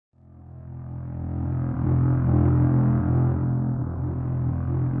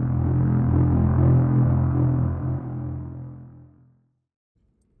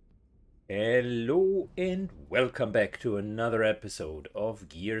Hello and welcome back to another episode of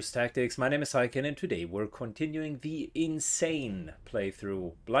Gears Tactics. My name is Syken and today we're continuing the insane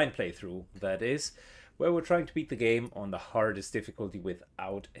playthrough, blind playthrough that is, where we're trying to beat the game on the hardest difficulty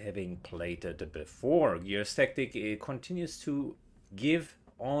without having played it before. Gears Tactic continues to give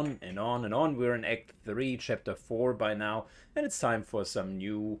on and on and on. We're in Act 3, Chapter 4 by now, and it's time for some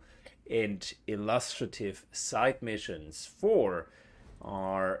new and illustrative side missions. 4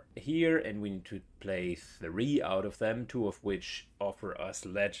 are here and we need to play 3 out of them, 2 of which offer us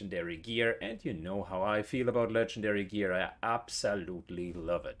legendary gear, and you know how I feel about legendary gear. I absolutely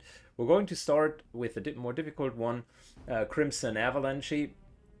love it. We're going to start with a more difficult one, Crimson Avalanche,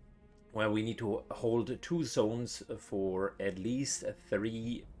 where we need to hold 2 zones for at least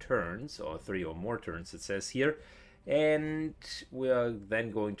 3 turns, or 3 or more turns it says here, and we are then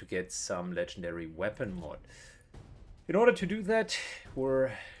going to get some legendary weapon mod. In order to do that,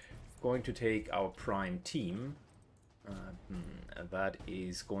 we're going to take our prime team. That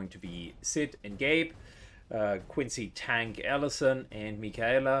is going to be Sid and Gabe, Quincy, Tank, Allison, and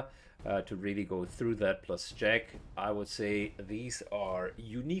Michaela to really go through that, plus Jack. I would say these are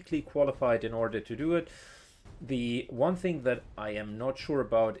uniquely qualified in order to do it. The one thing that I am not sure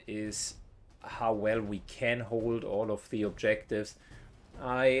about is how well we can hold all of the objectives.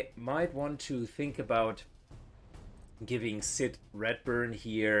 I might want to think about giving Sid Redburn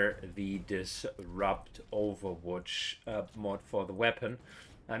here the Disrupt Overwatch mod for the weapon.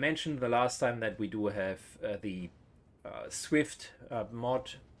 I mentioned the last time that we do have the Swift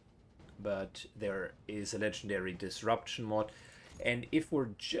mod, but there is a legendary Disruption mod, and if we're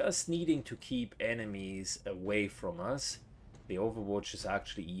just needing to keep enemies away from us, the Overwatch is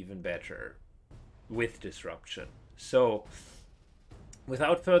actually even better with Disruption. So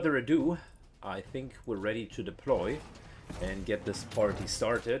without further ado, I think we're ready to deploy and get this party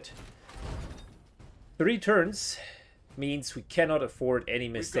started. 3 turns means we cannot afford any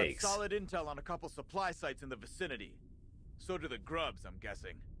mistakes. We've got solid intel on a couple supply sites in the vicinity. So do the grubs, I'm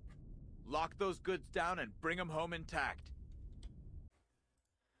guessing. Lock those goods down and bring them home intact.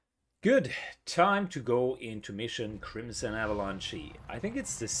 Good. Time to go into mission Crimson Avalanche. I think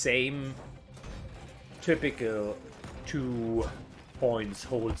it's the same typical 2 points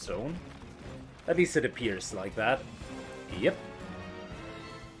hold zone. At least it appears like that. Yep.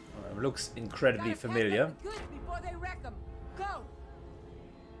 Looks incredibly familiar.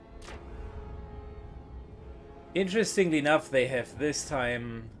 Interestingly enough, they have this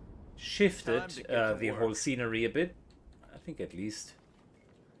time shifted the whole scenery a bit. I think at least.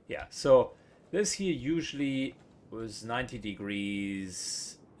 Yeah, so this here usually was 90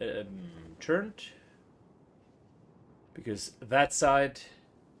 degrees turned. Because that side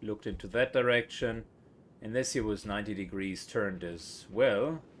looked into that direction, and this here was 90 degrees turned as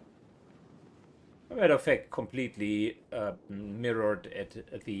well. A matter of fact, completely mirrored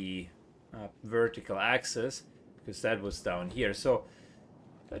at the vertical axis, because that was down here. So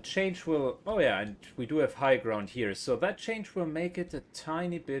that change will... Oh yeah, and we do have high ground here, so that change will make it a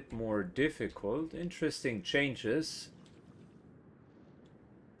tiny bit more difficult. Interesting changes.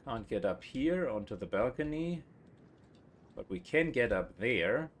 Can't get up here onto the balcony, but we can get up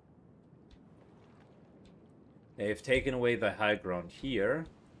there. They've taken away the high ground here.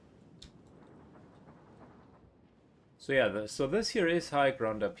 So yeah, so this here is high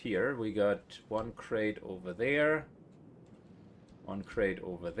ground up here. We got 1 crate over there, 1 crate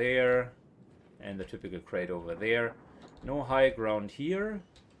over there, and the typical crate over there. No high ground here.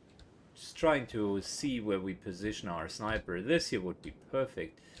 Just trying to see where we position our sniper. This here would be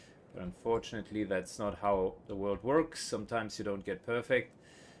perfect. But unfortunately, that's not how the world works. Sometimes you don't get perfect.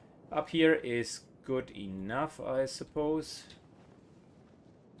 Up here is good enough, I suppose.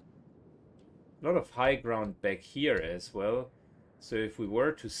 A lot of high ground back here as well. So if we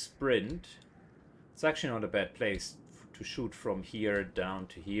were to sprint, it's actually not a bad place to shoot from here down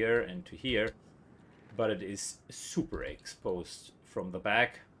to here and to here. But it is super exposed from the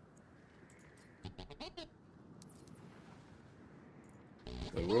back.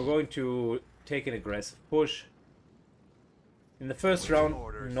 So we're going to take an aggressive push. In the first round,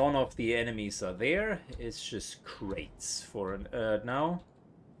 none of the enemies are there. It's just crates for now.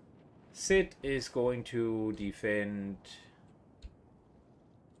 Sid is going to defend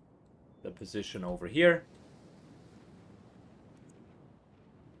the position over here.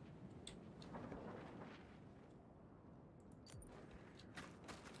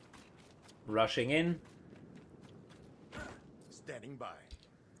 Rushing in. Standing by.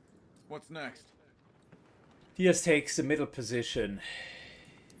 What's next? Diaz takes the middle position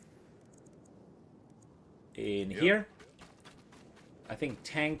in here. I think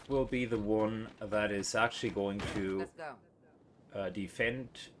tank will be the one that is actually going to Let's go. defend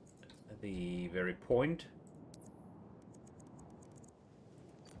the very point.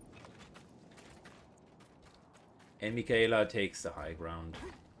 And Michaela takes the high ground.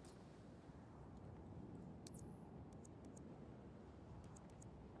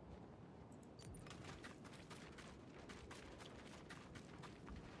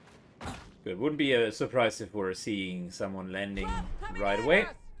 Good. Wouldn't be a surprise if we're seeing someone landing right away.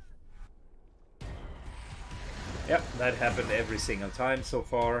 Yep, that happened every single time so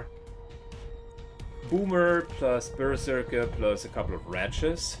far. Boomer plus Berserker plus a couple of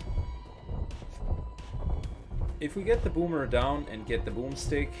Ratches. If we get the Boomer down and get the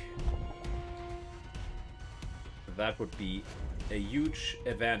Boomstick, that would be a huge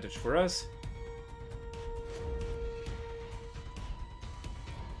advantage for us.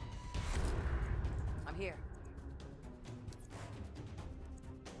 I'm here.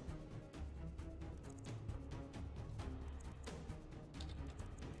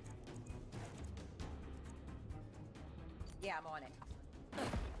 Yeah, I'm on it.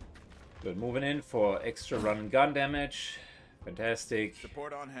 Good, moving in for extra run and gun damage. Fantastic.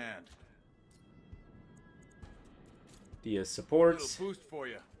 Support on hand. Dia Little supports. boost for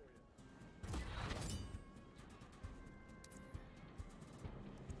you.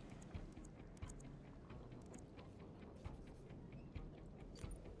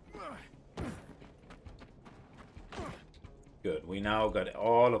 Good, we now got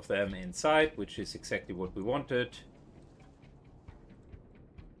all of them inside, which is exactly what we wanted.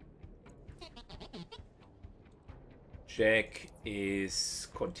 Jack is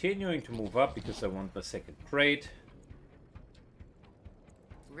continuing to move up because I want the second crate.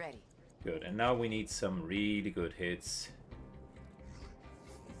 Ready. Good, and now we need some really good hits.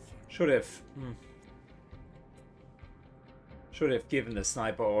 Should have given the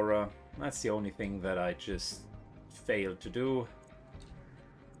sniper aura. That's the only thing that I just failed to do.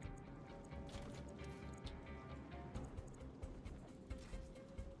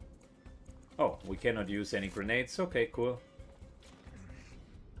 Oh, we cannot use any grenades. Okay, cool.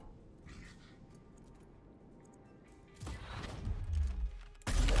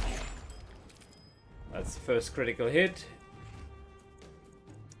 That's the first critical hit.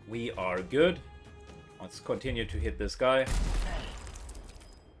 We are good. Let's continue to hit this guy.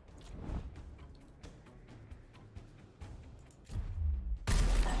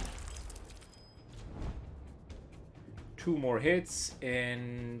 Two more hits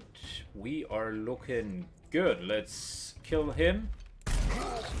and we are looking good. Let's kill him.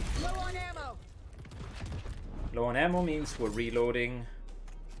 Low on ammo. Low on ammo means we're reloading.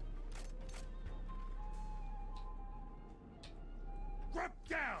 Grab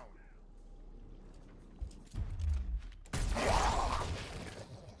down.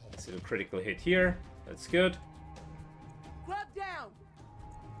 Let's do a critical hit here. That's good. Grab down.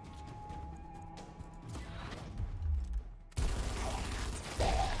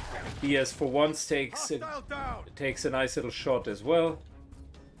 Diaz for once takes Hostile down. a nice little shot as well.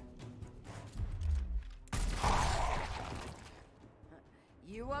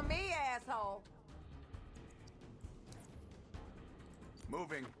 You or me, asshole.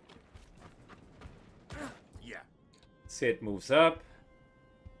 Moving. Yeah. Sid moves up.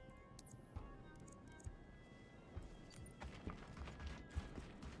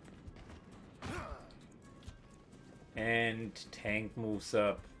 And tank moves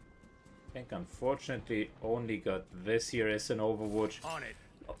up. Tank unfortunately only got this here as an overwatch. On it.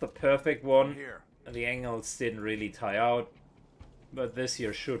 Not the perfect one. Here. The angles didn't really tie out. But this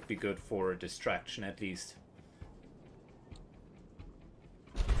here should be good for a distraction at least.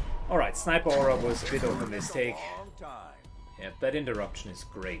 Alright, sniper aura was a bit of a mistake. Long time. Yeah, that interruption is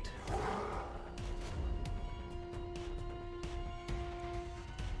great.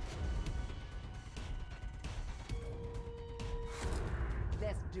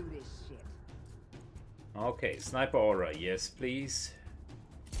 Let's do this shit. Okay, sniper aura, yes please.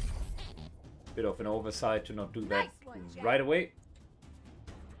 Bit of an oversight to not do that Nice one, Jack. right away.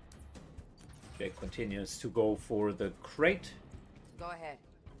 Jack continues to go for the crate. Go ahead.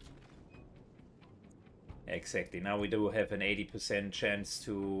 Exactly, now we do have an 80% chance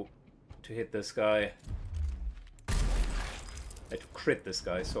to hit this guy. To crit this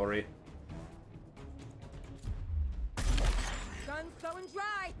guy, sorry. Guns going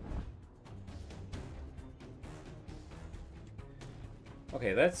dry.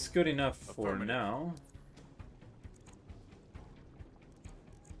 Okay, that's good enough for Affirmative. now.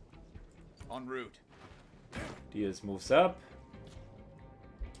 En route. Diaz moves up.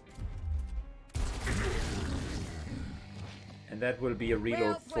 And that will be a reload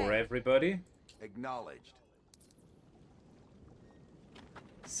Well for played. everybody. Acknowledged.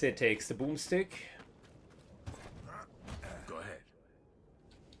 Sid takes the boomstick. Go ahead.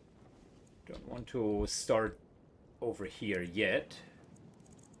 Don't want to start over here yet.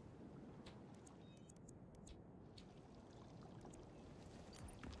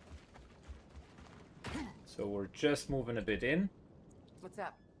 So we're just moving a bit in. What's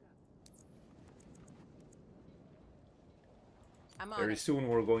up? I'm on Very it. soon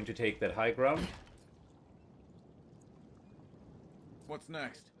we're going to take that high ground. What's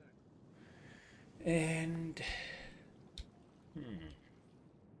next? And...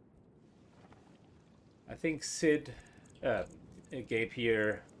 I think Sid, Gabe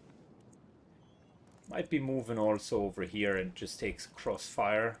here, might be moving also over here and just takes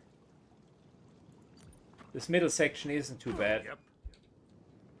crossfire. This middle section isn't too bad. Yep.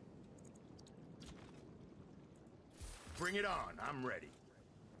 Bring it on. I'm ready.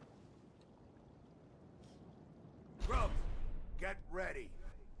 Grubs, get ready.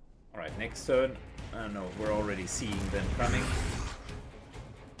 Alright, next turn. I don't know, we're already seeing them coming.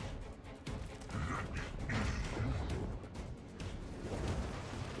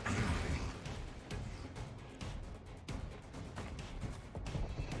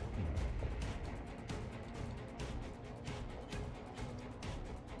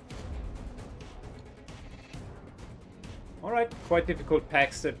 Alright, quite difficult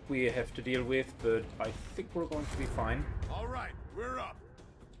packs that we have to deal with, but I think we're going to be fine. All right, we're up.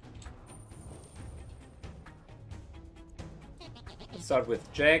 Let's start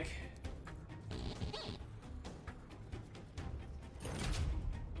with Jack.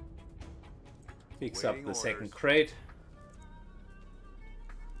 Picks up Waiting the second orders. crate.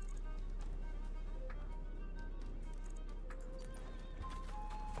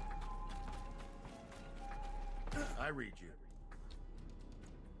 I read you.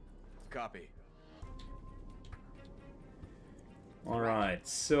 Copy. Alright,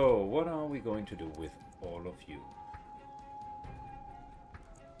 so what are we going to do with all of you?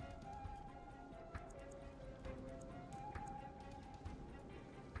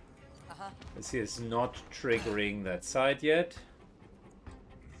 This is not triggering that side yet.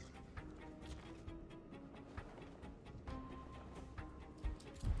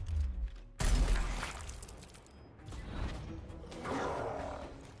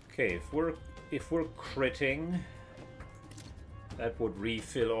 Okay, if we're critting, that would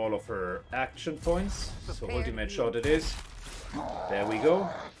refill all of her action points. So ultimate shot it is. There we go.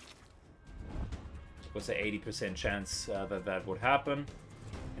 It was an 80% chance that that would happen.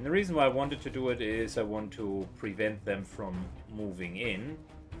 And the reason why I wanted to do it is I want to prevent them from moving in.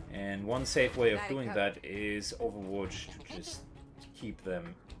 And one safe way of doing that is Overwatch to just keep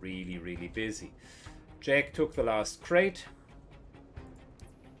them really, really busy. Jack took the last crate.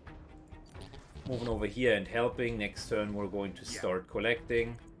 Moving over here and helping. Next turn we're going to start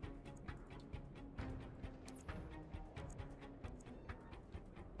collecting.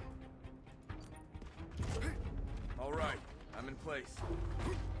 All right, I'm in place.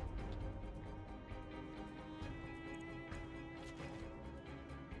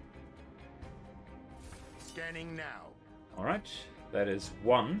 Scanning now. Alright, that is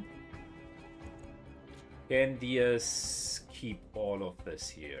one. Can Diaz keep all of this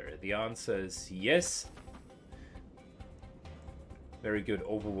here? The answer is yes. Very good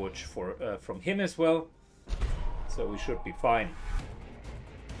Overwatch for from him as well. So we should be fine.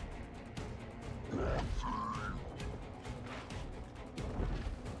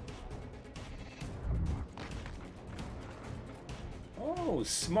 Oh,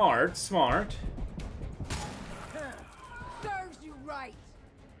 smart, smart. Serves you right.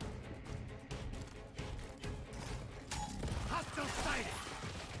 Hostile sighted.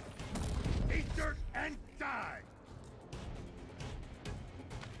 Eat dirt and die.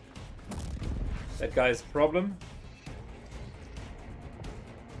 That guy's a problem.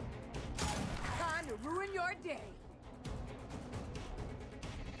 Time to ruin your day.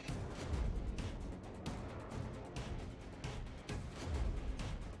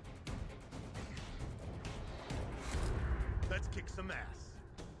 Let's kick some ass.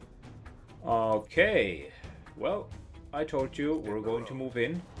 Okay. Well, I told you we're going to move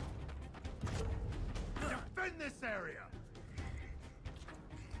in. Defend this area.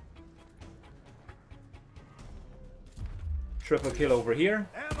 Triple kill over here.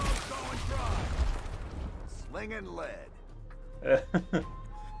 Ammo's going dry. Slinging lead.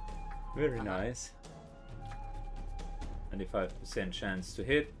 Very nice. 95% chance to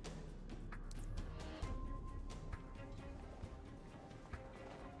hit.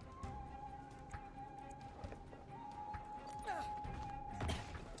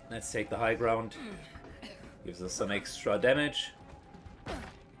 Let's take the high ground. Gives us some extra damage.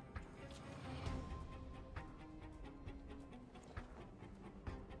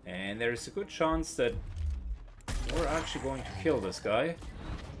 And there's a good chance that we're actually going to kill this guy.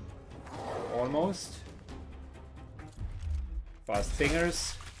 Almost. Fast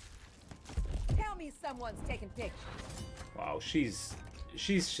fingers. Tell me someone's taking pictures. Wow, she's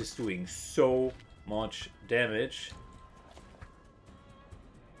just doing so much damage.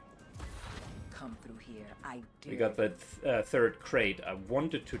 Come through here, I do. We got that third crate. I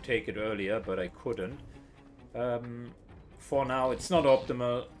wanted to take it earlier, but I couldn't. For now, it's not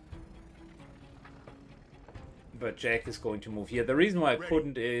optimal. But Jack is going to move here. The reason why I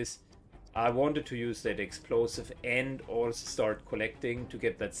couldn't is I wanted to use that explosive and also start collecting to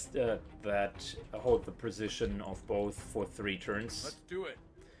get that hold the position of both for 3 turns. Let's do it.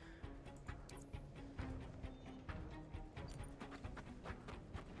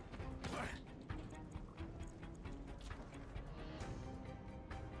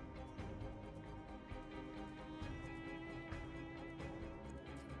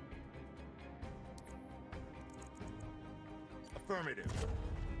 Affirmative.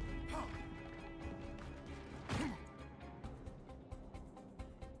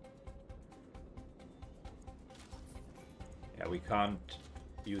 Yeah, we can't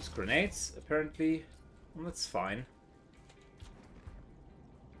use grenades, apparently. Well, that's fine.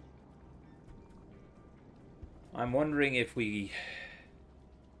 I'm wondering if we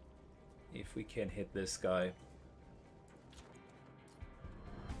can hit this guy.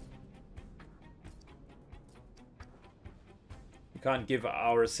 We can't give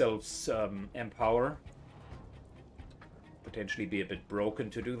ourselves empower. Potentially be a bit broken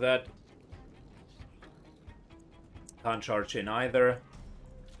to do that. Can't charge in either.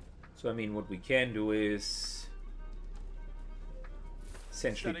 So I mean, what we can do is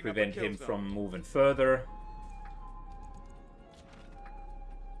essentially prevent him from moving further.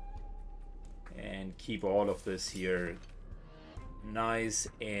 And keep all of this here nice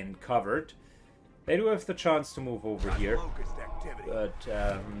and covered. They do have the chance to move over here, but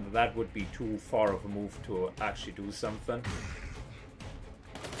that would be too far of a move to actually do something.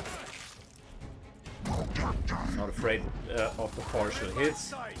 Not afraid of the partial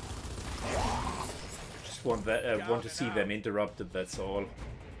hits. Just want to see them interrupted, that's all.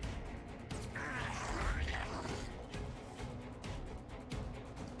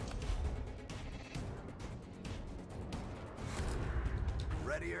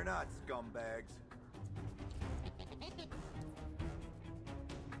 Ready or not, scumbags.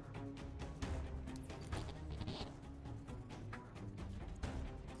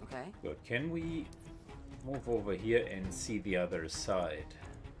 Okay. Good. Can we move over here and see the other side?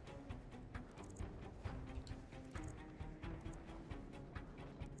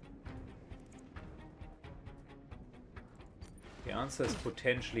 The answer is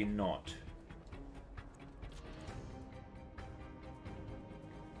potentially not.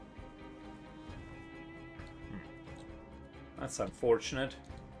 That's unfortunate.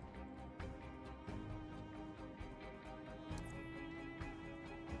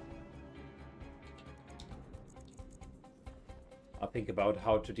 I'll think about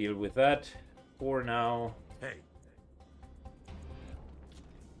how to deal with that. For now. Hey.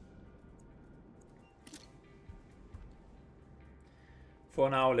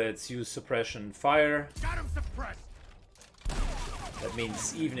 For now, let's use suppression fire. Got him suppressed. That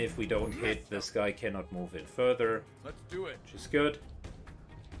means even if we don't hit, this guy cannot move in further. Let's do it. Which is good.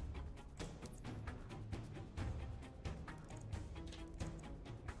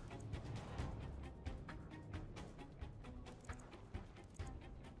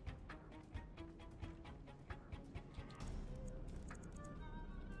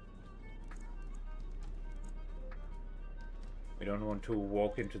 We don't want to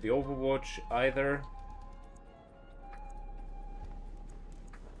walk into the Overwatch either.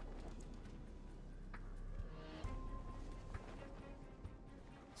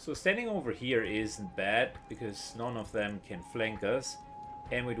 So standing over here isn't bad, because none of them can flank us.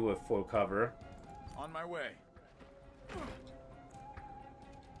 And we do have full cover. On my way.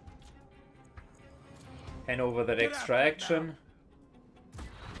 Hand over that extra action.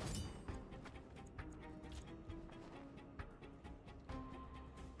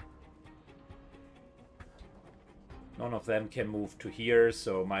 None of them can move to here,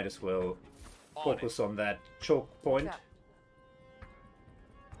 so might as well focus on that choke point.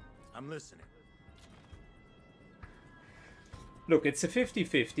 I'm listening. Look, it's a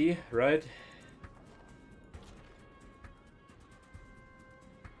 50-50, right?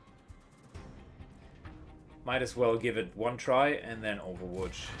 might as well give it one try and then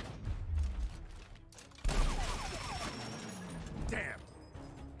Overwatch. Damn.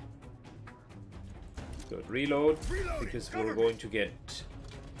 Good, reload, because we're going to get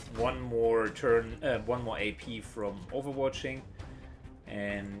one more turn, one more AP from Overwatching,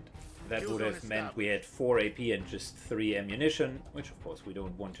 and that would have meant we had 4 AP and just 3 ammunition, which of course we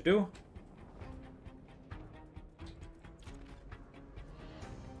don't want to do.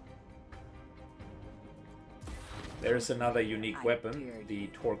 There's another unique weapon, the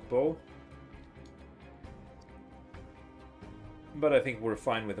torque bow. But I think we're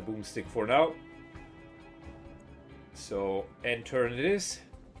fine with the boomstick for now. So, end turn it is.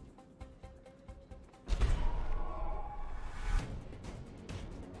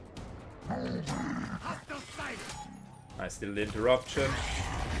 Nice little interruption.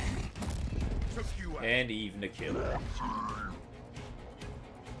 And even a kill.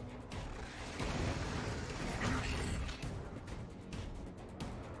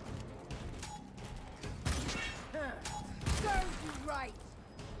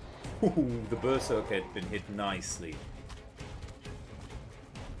 Ooh, the Berserk had been hit nicely.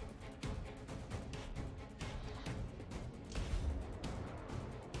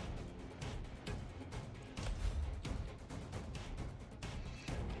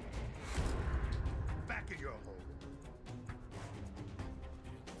 Back in your hole.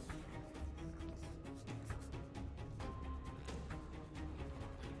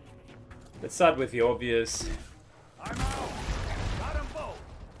 Let's start with the obvious. I'm out. Got 'em both.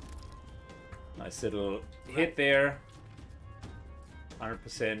 Nice little hit there.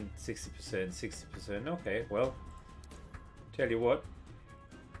 100%, 60%, 60%. Okay, well, tell you what.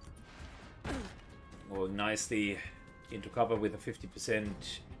 Going nicely into cover with a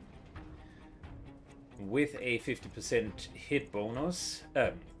 50%. With a 50% hit bonus,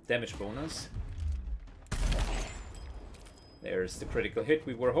 damage bonus. There's the critical hit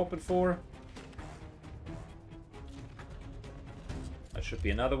we were hoping for. That should be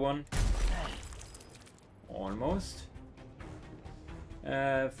another one. Almost.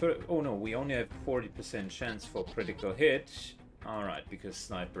 Oh no, we only have 40% chance for critical hit. Alright, because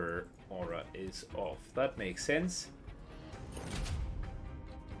sniper aura is off. That makes sense.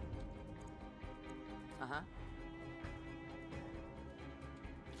 Uh-huh.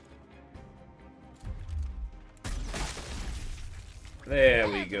 There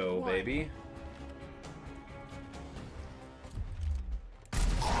we go, baby.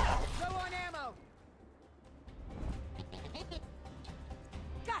 Low on ammo.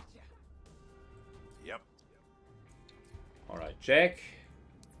 Gotcha. Yep. Alright, Jack.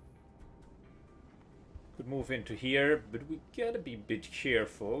 Could move into here, but we gotta be a bit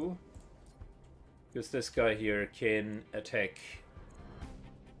careful. Because this guy here can attack.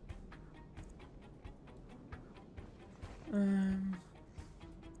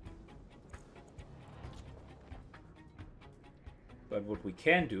 But what we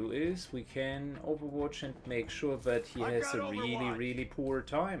can do is we can Overwatch and make sure that he has a really poor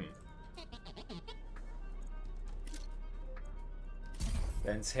time.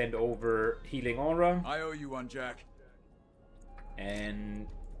 Then send over healing aura. I owe you one, Jack. And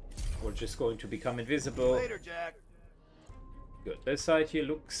we're just going to become invisible. Later, Jack. Good. This side here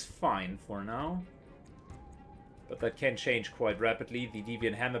looks fine for now. But that can change quite rapidly. The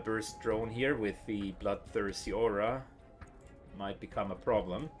Deviant Hammerburst drone here with the Bloodthirsty aura might become a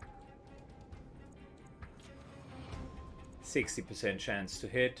problem. 60% chance to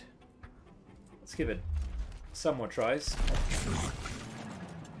hit. Let's give it some more tries.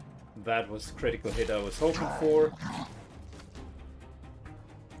 That was the critical hit I was hoping for.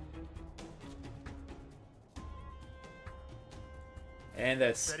 And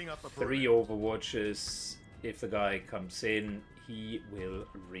that's 3 Overwatches. If the guy comes in, he will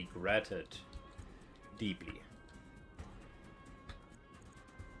regret it deeply.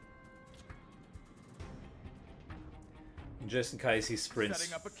 Just in case he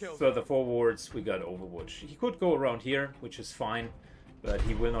sprints further forwards, we got Overwatch. He could go around here, which is fine, but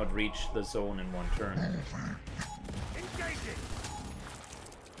he will not reach the zone in one turn. Engaging.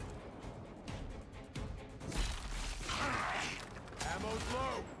 Ammo's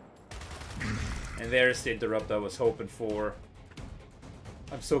low. And there's the interrupt I was hoping for.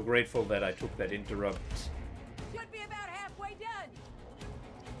 I'm so grateful that I took that interrupt. Should be about halfway done.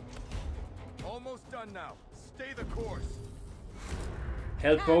 Almost done now. Stay the course.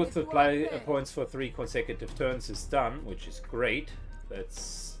 Held both supply points for 3 consecutive turns is done, which is great.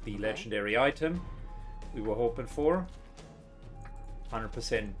 That's the legendary item we were hoping for.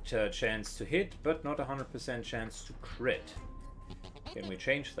 100% chance to hit, but not 100% chance to crit. Can we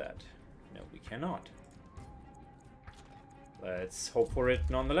change that? No, we cannot. let's hope for it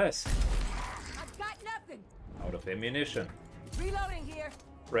nonetheless. I've got nothing. Out of ammunition. Reloading here.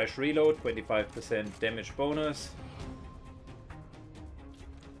 Fresh reload, 25% damage bonus.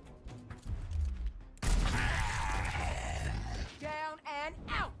 Down and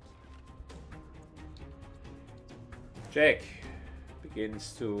out. Jack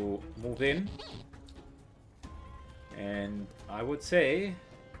begins to move in. And I would say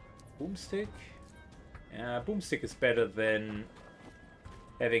boomstick. Boomstick is better than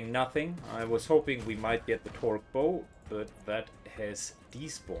having nothing. I was hoping we might get the torque bow, but that has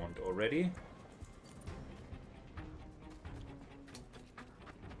despawned already.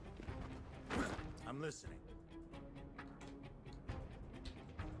 I'm listening.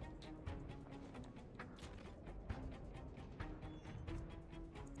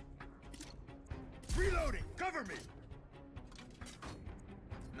 Reloading! Cover me!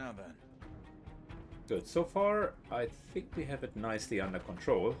 Now then. Good. So far, I think we have it nicely under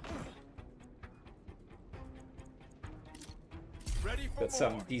control. Ready for Got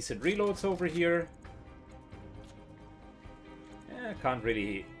some decent reloads over here. Can't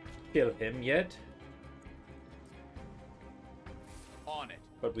really kill him yet. On it.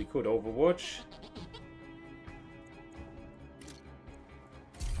 But we could overwatch.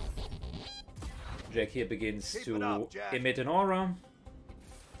 Jack here begins Keep to it up, Jack. emit an aura.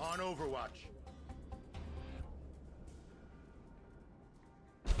 On Overwatch.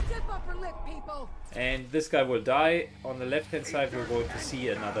 Zip upper lip, people. And this guy will die. On the left hand side we're going to see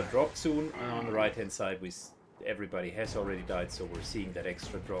another drop soon. And on the right hand side everybody has already died, so we're seeing that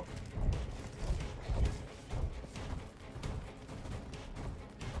extra drop.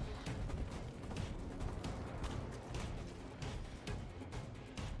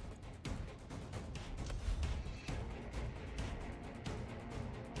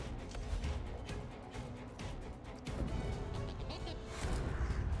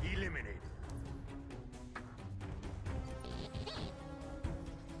 Eliminated.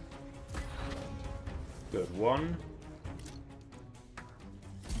 Good one.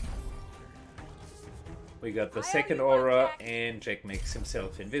 We got the second aura, and Jack makes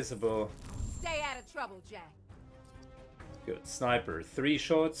himself invisible. Stay out of trouble, Jack. Good. Sniper, 3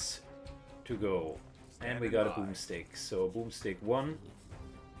 shots to go. And we got a Standing by. boomstick. So boomstick 1.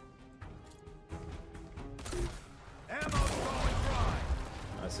 Ammo's going dry.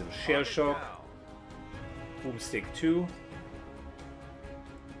 Nice little shell shock. Now. Boomstick 2.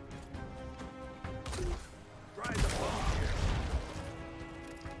 Try the bomb here.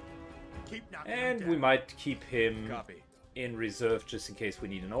 Keep knocking him And down. we might keep him Copy. in reserve just in case we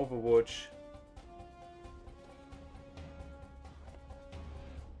need an overwatch.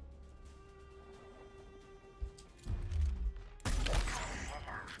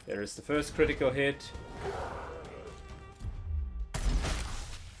 There is the first critical hit.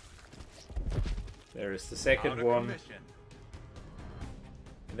 There is the Out second of one. commission.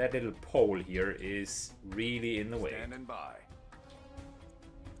 And that little pole here is really in the way. Standing by.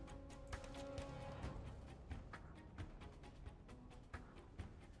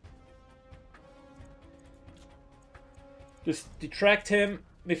 Just detract him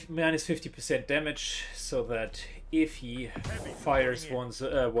with minus 50% damage, so that if he fires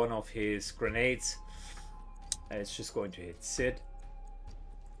one of his grenades, it's just going to hit Sid.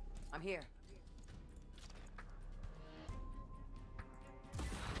 I'm here.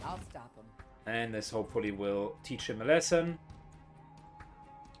 I'll stop him. And this hopefully will teach him a lesson.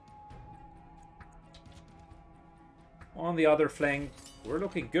 On the other flank, we're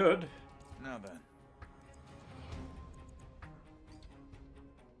looking good. Now then.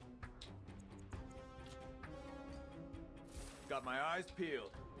 Got my eyes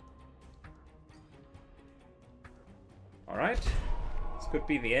peeled. Alright. This could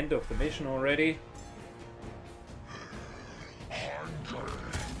be the end of the mission already.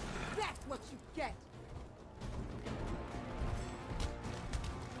 That's what you get.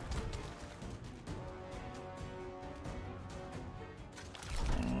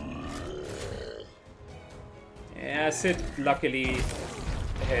 Yeah, Sid luckily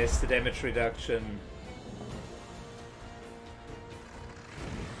has the damage reduction.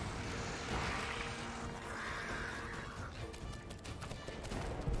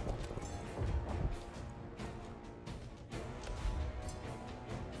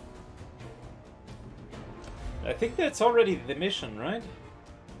 I think that's already the mission, right?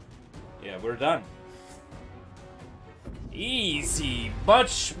 Yeah, we're done. Easy,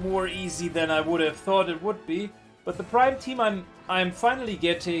 much more easy than I would have thought it would be. But the Prime team, I'm finally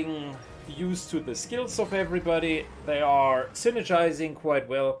getting used to the skills of everybody. They are synergizing quite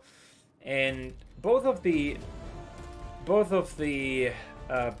well, and both of the both of the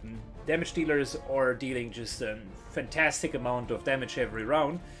damage dealers are dealing just a fantastic amount of damage every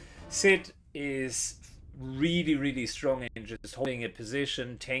round. Sid is really, really strong in just holding a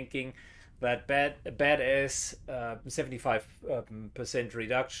position, tanking. That badass 75%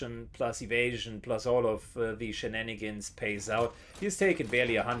 reduction plus evasion plus all of the shenanigans pays out. He's taken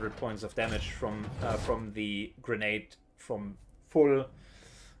barely 100 points of damage from the grenade from full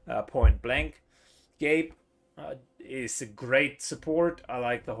point blank. Gabe is a great support. I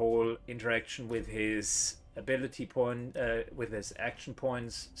like the whole interaction with his ability point, with his action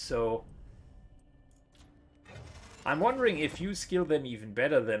points. So I'm wondering if you skill them even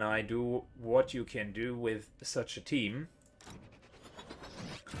better than I do, what you can do with such a team.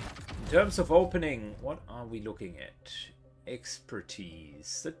 In terms of opening, what are we looking at?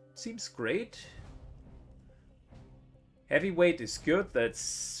 Expertise. That seems great. Heavyweight is good. That's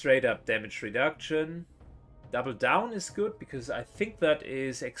straight up damage reduction. Double down is good because I think that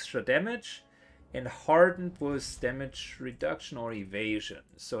is extra damage. And hardened was damage reduction or evasion.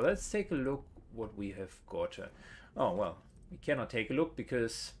 So let's take a look what we have got. Oh, well, we cannot take a look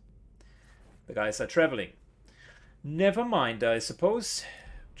because the guys are traveling. Never mind, I suppose.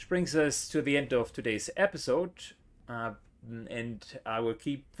 Which brings us to the end of today's episode. And I will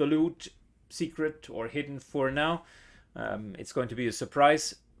keep the loot secret or hidden for now. It's going to be a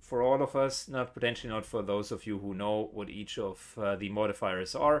surprise for all of us. Potentially not for those of you who know what each of the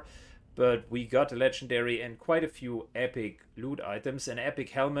modifiers are. But we got a legendary and quite a few epic loot items, an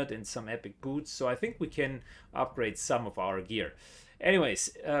epic helmet and some epic boots. So I think we can upgrade some of our gear. Anyways,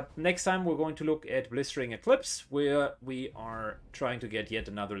 next time we're going to look at Blistering Eclipse, where we are trying to get yet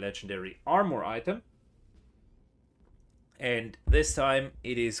another legendary armor item. And this time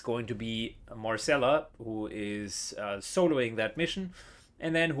it is going to be Marcella who is soloing that mission.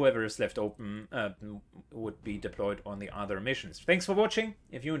 And then whoever is left open would be deployed on the other missions. Thanks for watching.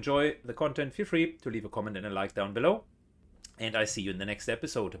 If you enjoy the content, feel free to leave a comment and a like down below. And I see you in the next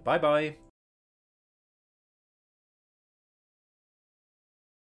episode. Bye bye.